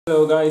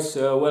Hello guys,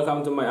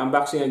 welcome to my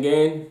unboxing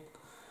again,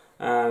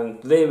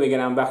 and today we're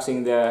gonna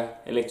unboxing the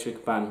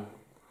electric pan.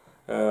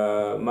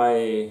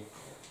 My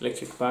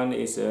electric pan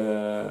is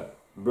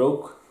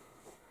broke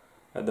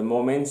at the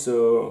moment,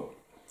 so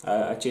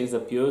I changed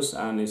the fuse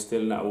and it's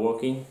still not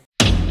working.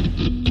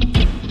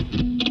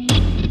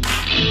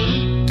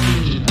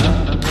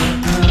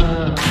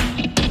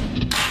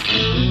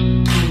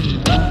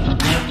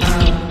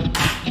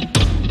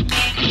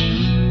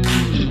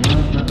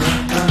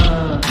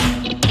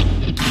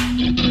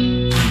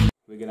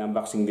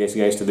 Unboxing this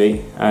guys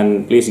today,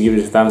 and please give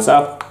it a thumbs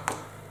up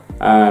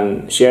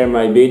and share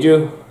my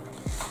video.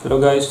 Hello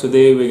guys,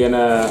 today we're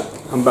gonna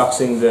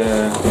unboxing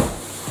the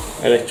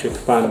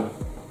electric pan,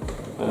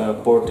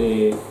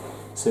 40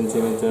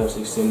 centimeters,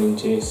 16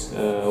 inches,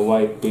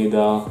 white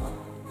pedal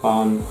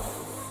pan.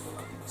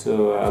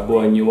 So I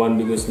bought a new one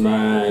because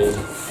my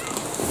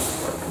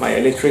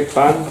electric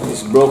pan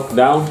is broke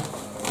down,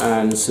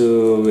 and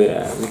so we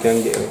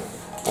can get.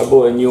 I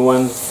bought a new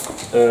one.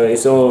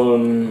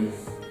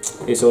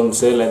 It's on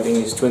sale. I think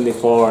it's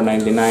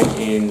 $24.99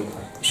 in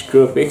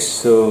screwfix.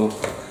 So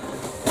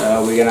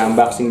we're gonna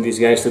unboxing these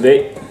guys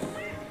today.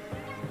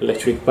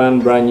 Electric pan,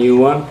 brand new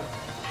one.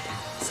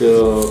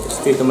 So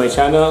stay to my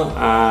channel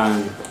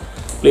and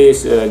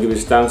please give it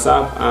a thumbs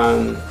up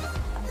and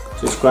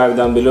subscribe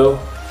down below.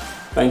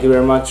 Thank you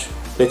very much.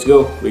 Let's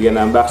go. We're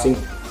gonna unboxing.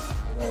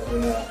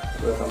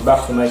 Welcome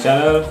back to my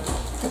channel.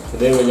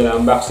 Today we're gonna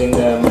unboxing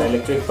my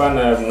electric pan.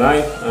 I have a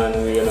knife and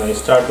we're gonna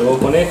start to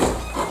open it.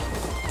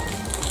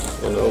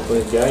 Gonna open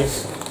it,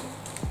 guys.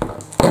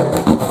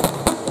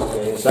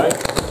 Okay, inside.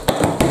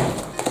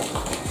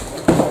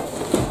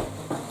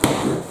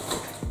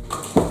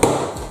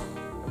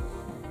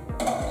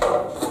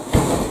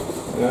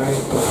 Right.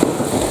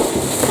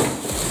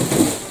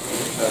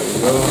 There we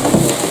go.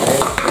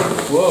 Okay.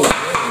 Whoa!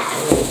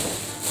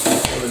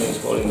 Everything's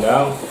falling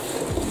down.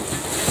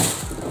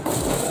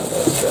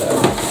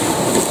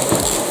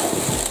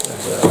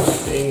 That's the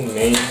thing,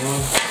 main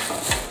one.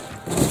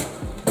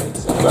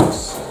 It's a box.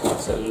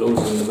 It's a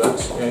loose in the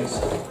box, guys.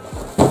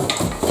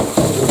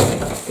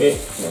 Okay,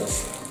 yes.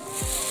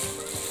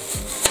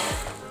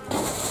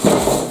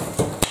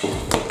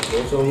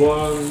 Bottom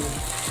one.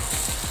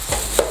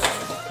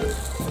 Okay.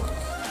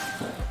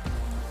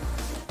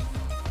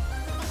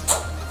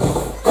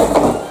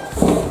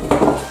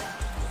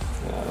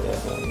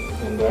 That's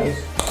one, guys.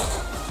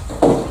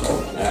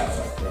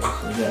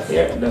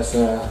 Here, that's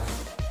a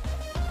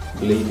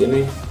bleed in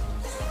it.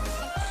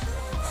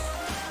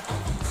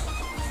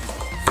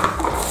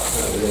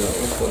 We're gonna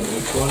open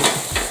each one.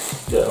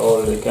 They're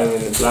all they come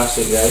in the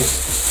plastic, guys.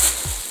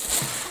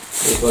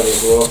 This one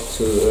is worth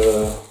to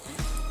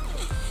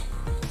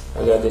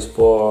I got this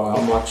for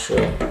how much?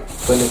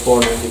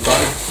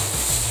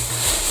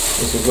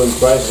 $24.95. It's a good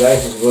price,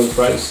 guys. It's a good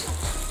price.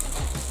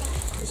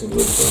 It's a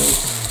good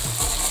price.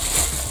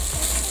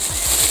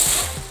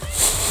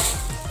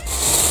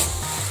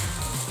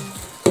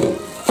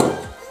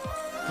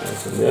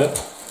 That's in there.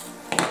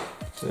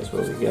 That's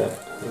what we got.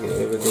 We get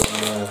everything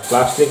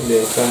plastic.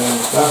 They come in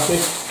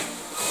plastic.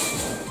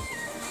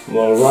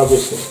 More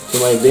rubbish to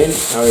my bin.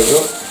 There we go.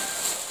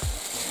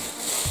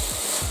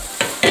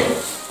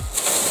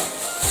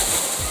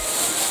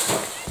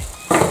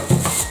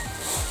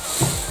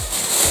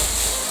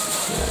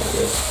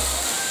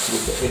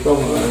 They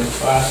come in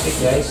plastic,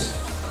 guys.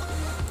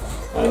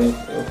 And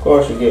of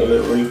course you get a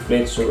little lip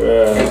plates,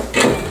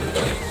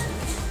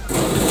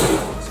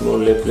 small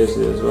lip plates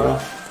as well.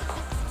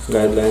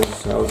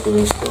 Guidelines how to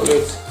install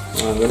it.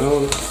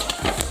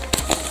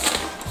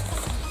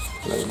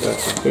 Like that.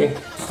 Okay,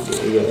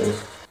 you get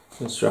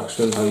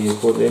instruction how you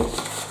put it,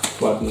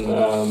 but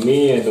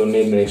me, I don't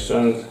need the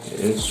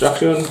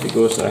instruction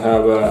because I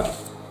have a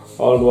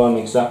old one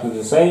exactly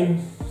the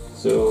same.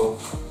 So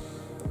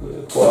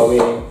pour away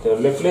the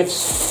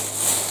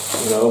leaflets.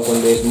 I'm gonna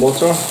open this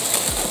motor.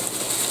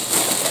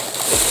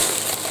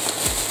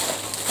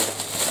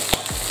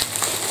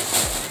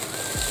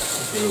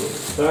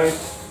 Inside.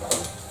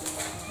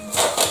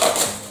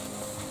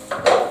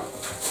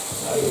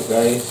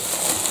 Guys,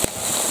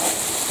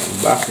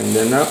 back and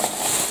then up.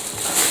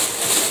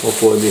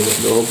 Hopefully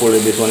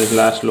this one is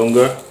last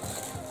longer.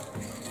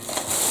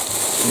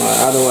 My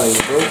other one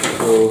is broke,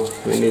 so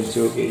we need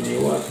to get a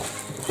new one.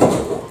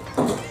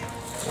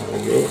 There we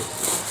go.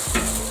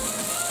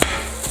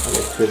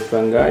 Electric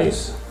pan,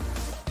 guys.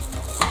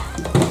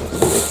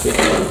 Electric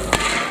pan.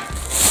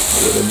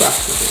 With the back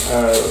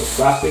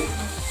plastic.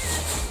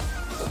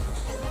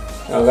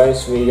 Now guys,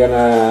 we're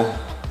gonna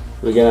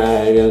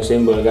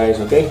assemble, guys.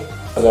 Okay.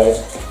 Alright,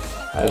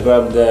 I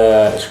grabbed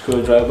the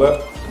screwdriver,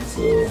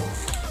 so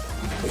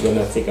we're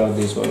gonna take out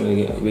this one.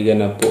 We're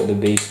gonna put the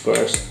base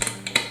first.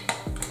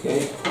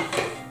 Okay.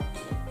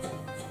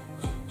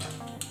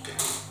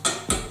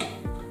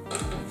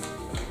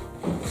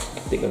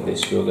 Take out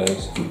this screw,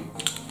 guys.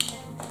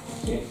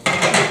 Okay.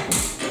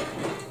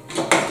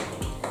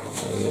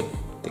 There we go.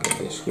 Take out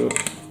this screw.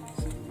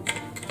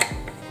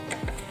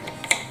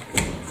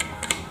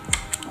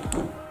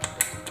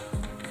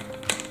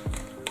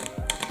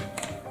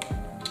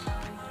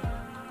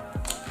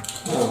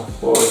 Now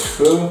four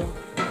screw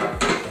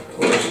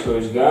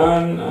is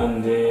gone,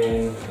 and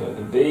then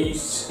the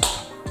base.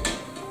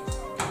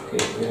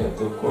 Okay, we have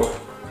to core.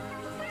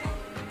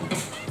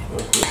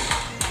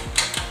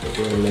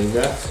 Okay, like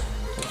that.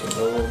 Okay,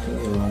 I'm working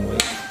the wrong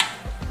way.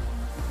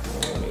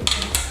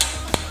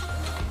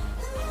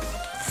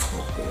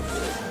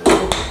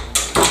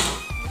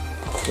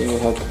 Okay, you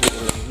have to do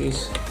it like this.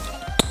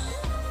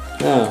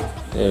 Now,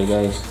 there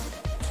guys,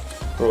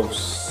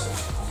 ropes.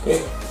 Okay,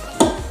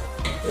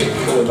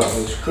 put back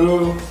the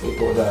screw. We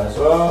put that as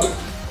well.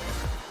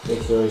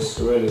 Make sure it's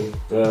really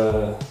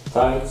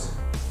tight,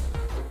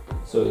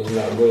 so it's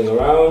not going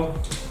around.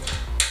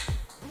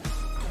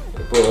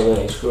 We put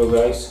another screw,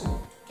 guys.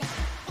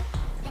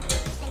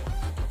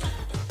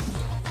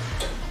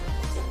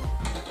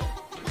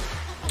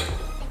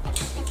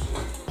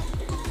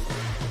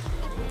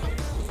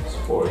 It's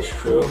 4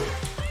 screw.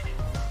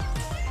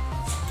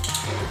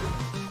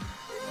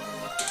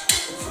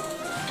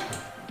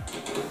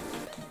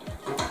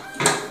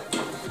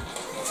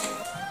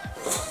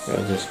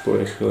 I'll just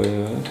put a screw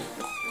here.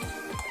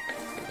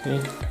 Okay.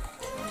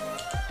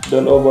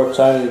 Don't over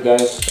tighten it,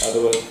 guys,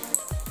 otherwise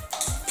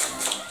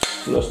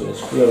lose the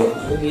screw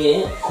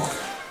again.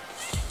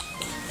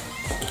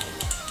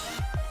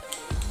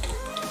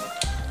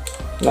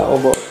 Not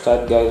over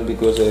tight, guys,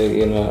 because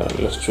you know,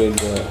 illustrate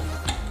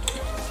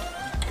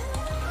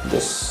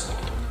this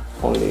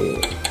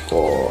only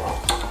for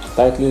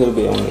tight little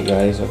bit only,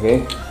 guys.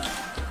 Okay.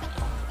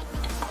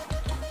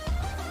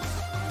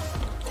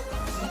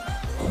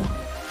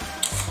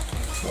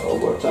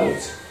 Over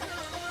tight.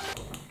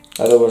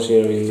 Otherwise,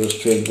 here we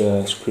illustrate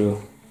the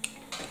screw.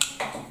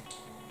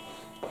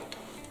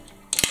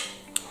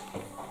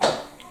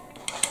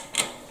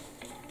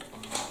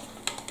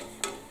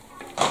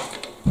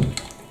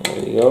 There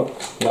you go.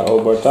 Not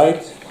over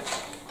tight.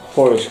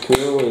 4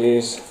 screw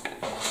is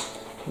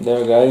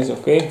there, guys.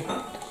 Okay.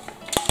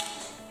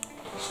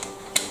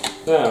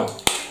 Now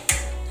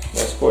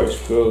that's 4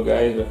 screw,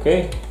 guys.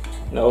 Okay.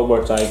 Not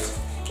over tight.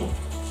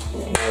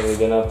 Now we're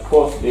gonna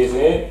put this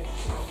in.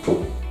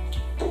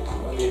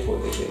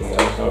 Put this in,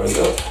 guys. There we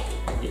go.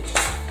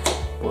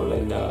 Put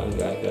like that and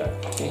like that.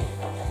 Okay.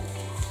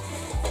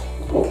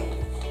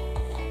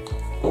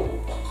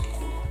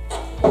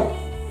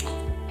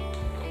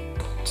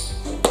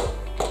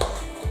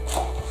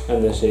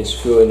 And there's a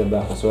screw in the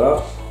back as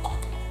well.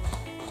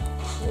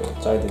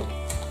 Tighten it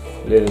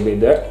a little bit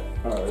there.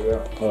 There we go.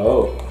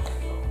 Oh.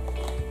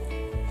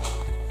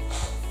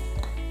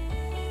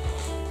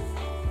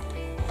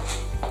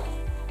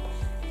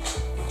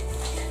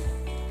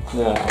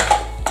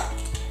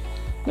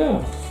 Now,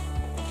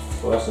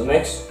 what's the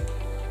next?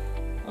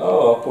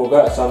 Oh, I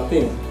forgot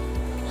something.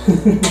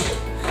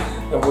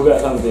 I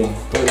forgot something.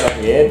 Put it up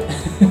again.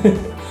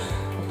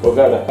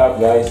 Forgot the cap,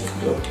 guys.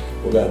 Look,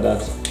 forgot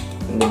that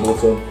in the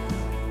bottom.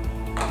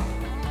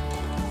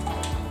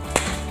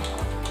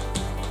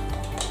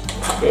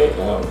 Okay,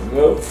 now we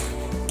go.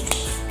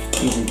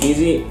 Easy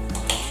peasy.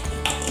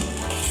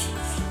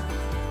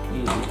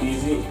 Easy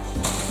peasy.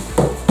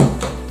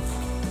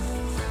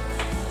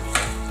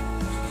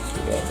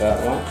 Got that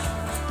one.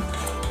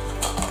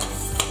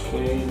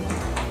 Okay,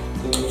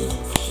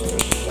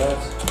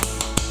 that.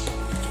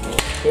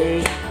 Okay,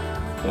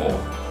 now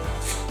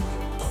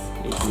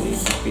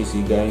easy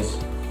peasy, guys.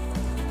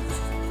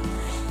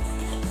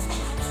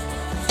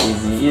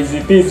 Easy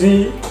peasy.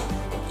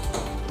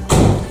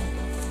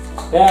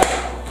 Yeah,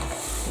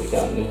 we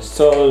can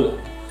install.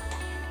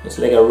 It's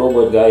like a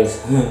robot, guys.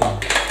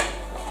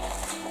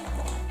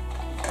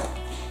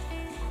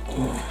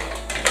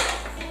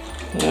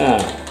 Yeah.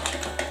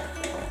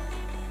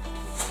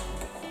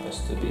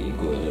 To be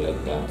going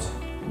like that.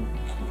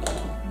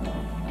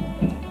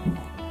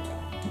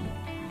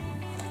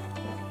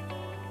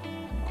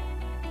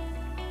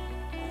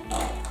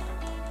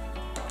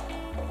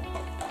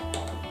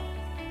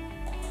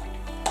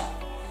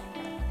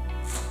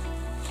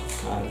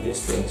 And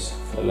these things,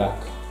 the lock.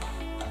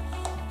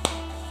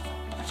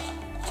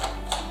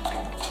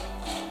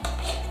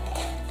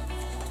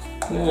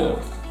 Now,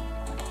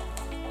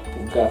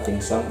 we're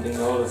getting something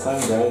all the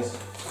time, guys.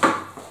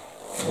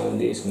 On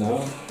this now.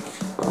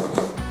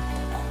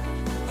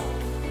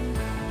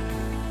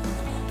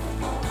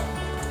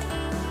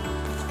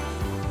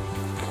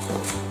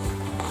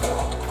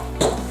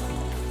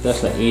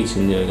 That's the H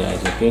in there,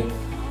 guys. Okay,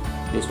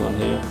 this one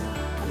here,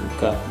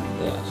 cut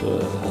there, so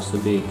it has to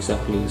be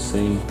exactly the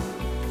same.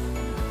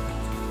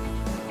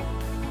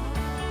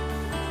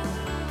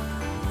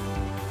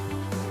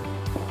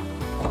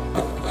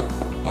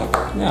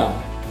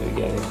 Now we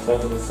get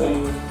exactly the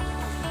same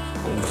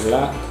in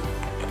black.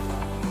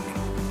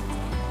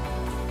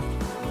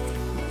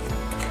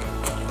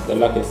 The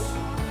lock is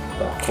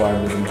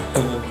backward.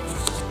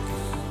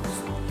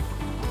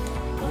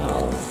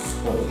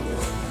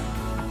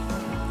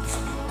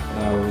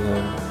 Now we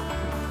have,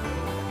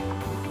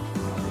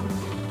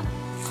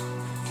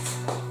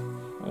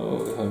 oh,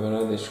 we have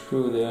another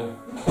screw there,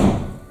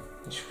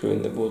 screw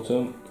in the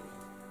bottom.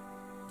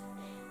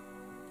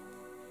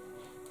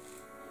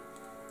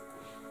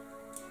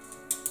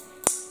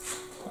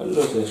 I'll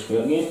lose the screw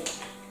again.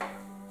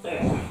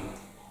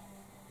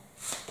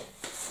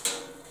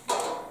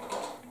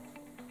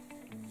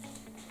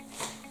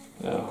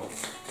 Now,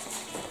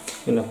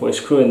 gonna put a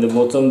screw in the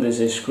bottom. This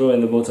is a screw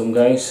in the bottom,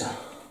 guys.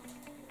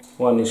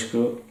 One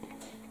screw.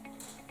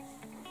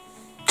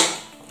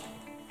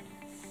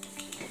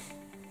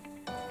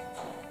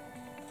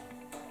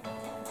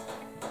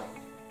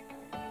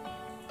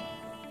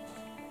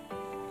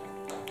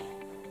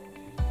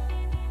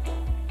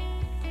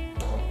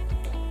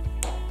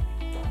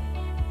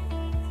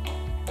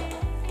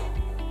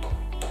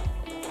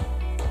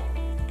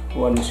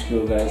 One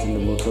screw, guys, in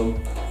the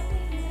bottom.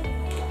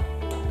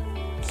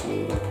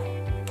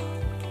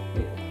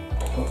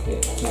 Okay,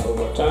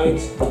 over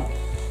tight.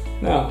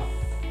 Now,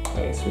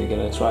 guys, we're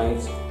gonna try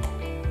it.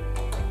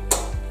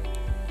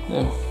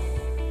 Now,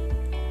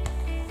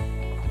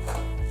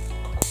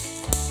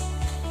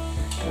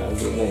 I'll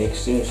do the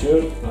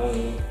extension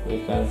and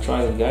we can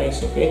try it,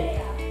 guys. Okay.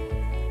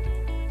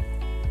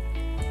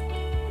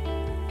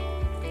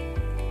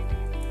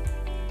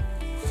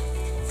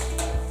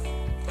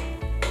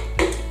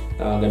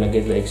 Now I'm gonna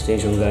get the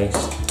extension, guys,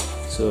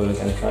 so we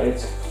can try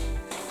it.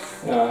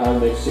 Now I have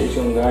the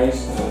extension,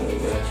 guys, and we're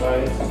gonna try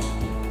it.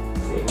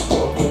 See if it's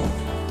working.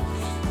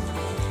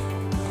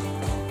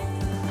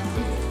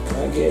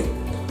 Try it.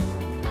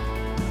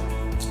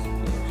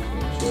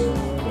 There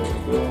we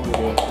go. We're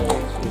gonna try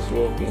it. It's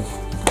working.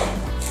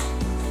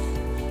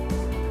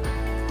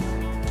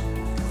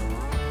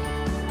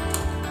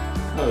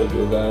 How we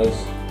go, guys?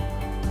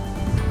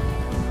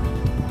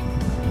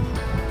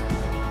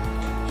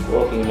 It's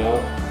working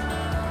now.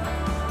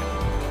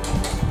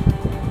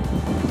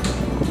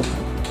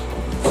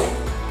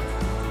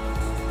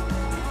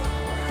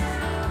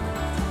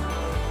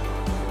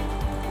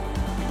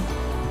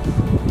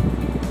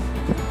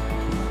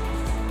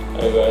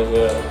 Alright,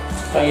 guys,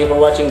 thank you for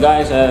watching,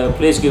 guys.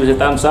 Please give us a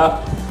thumbs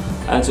up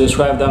and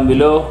subscribe down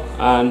below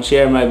and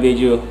share my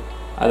video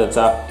at the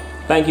top.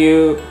 Thank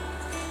you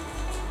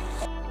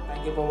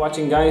for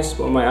watching, guys,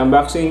 for my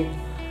unboxing,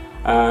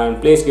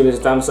 and please give us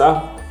a thumbs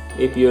up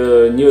if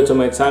you're new to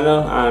my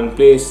channel, and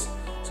please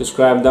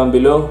subscribe down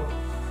below,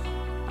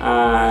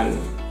 and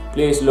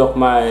please look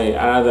my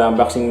another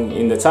unboxing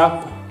in the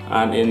top,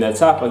 and in the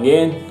top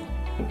again.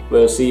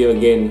 We'll see you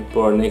again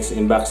for next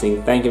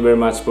unboxing. Thank you very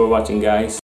much for watching, guys.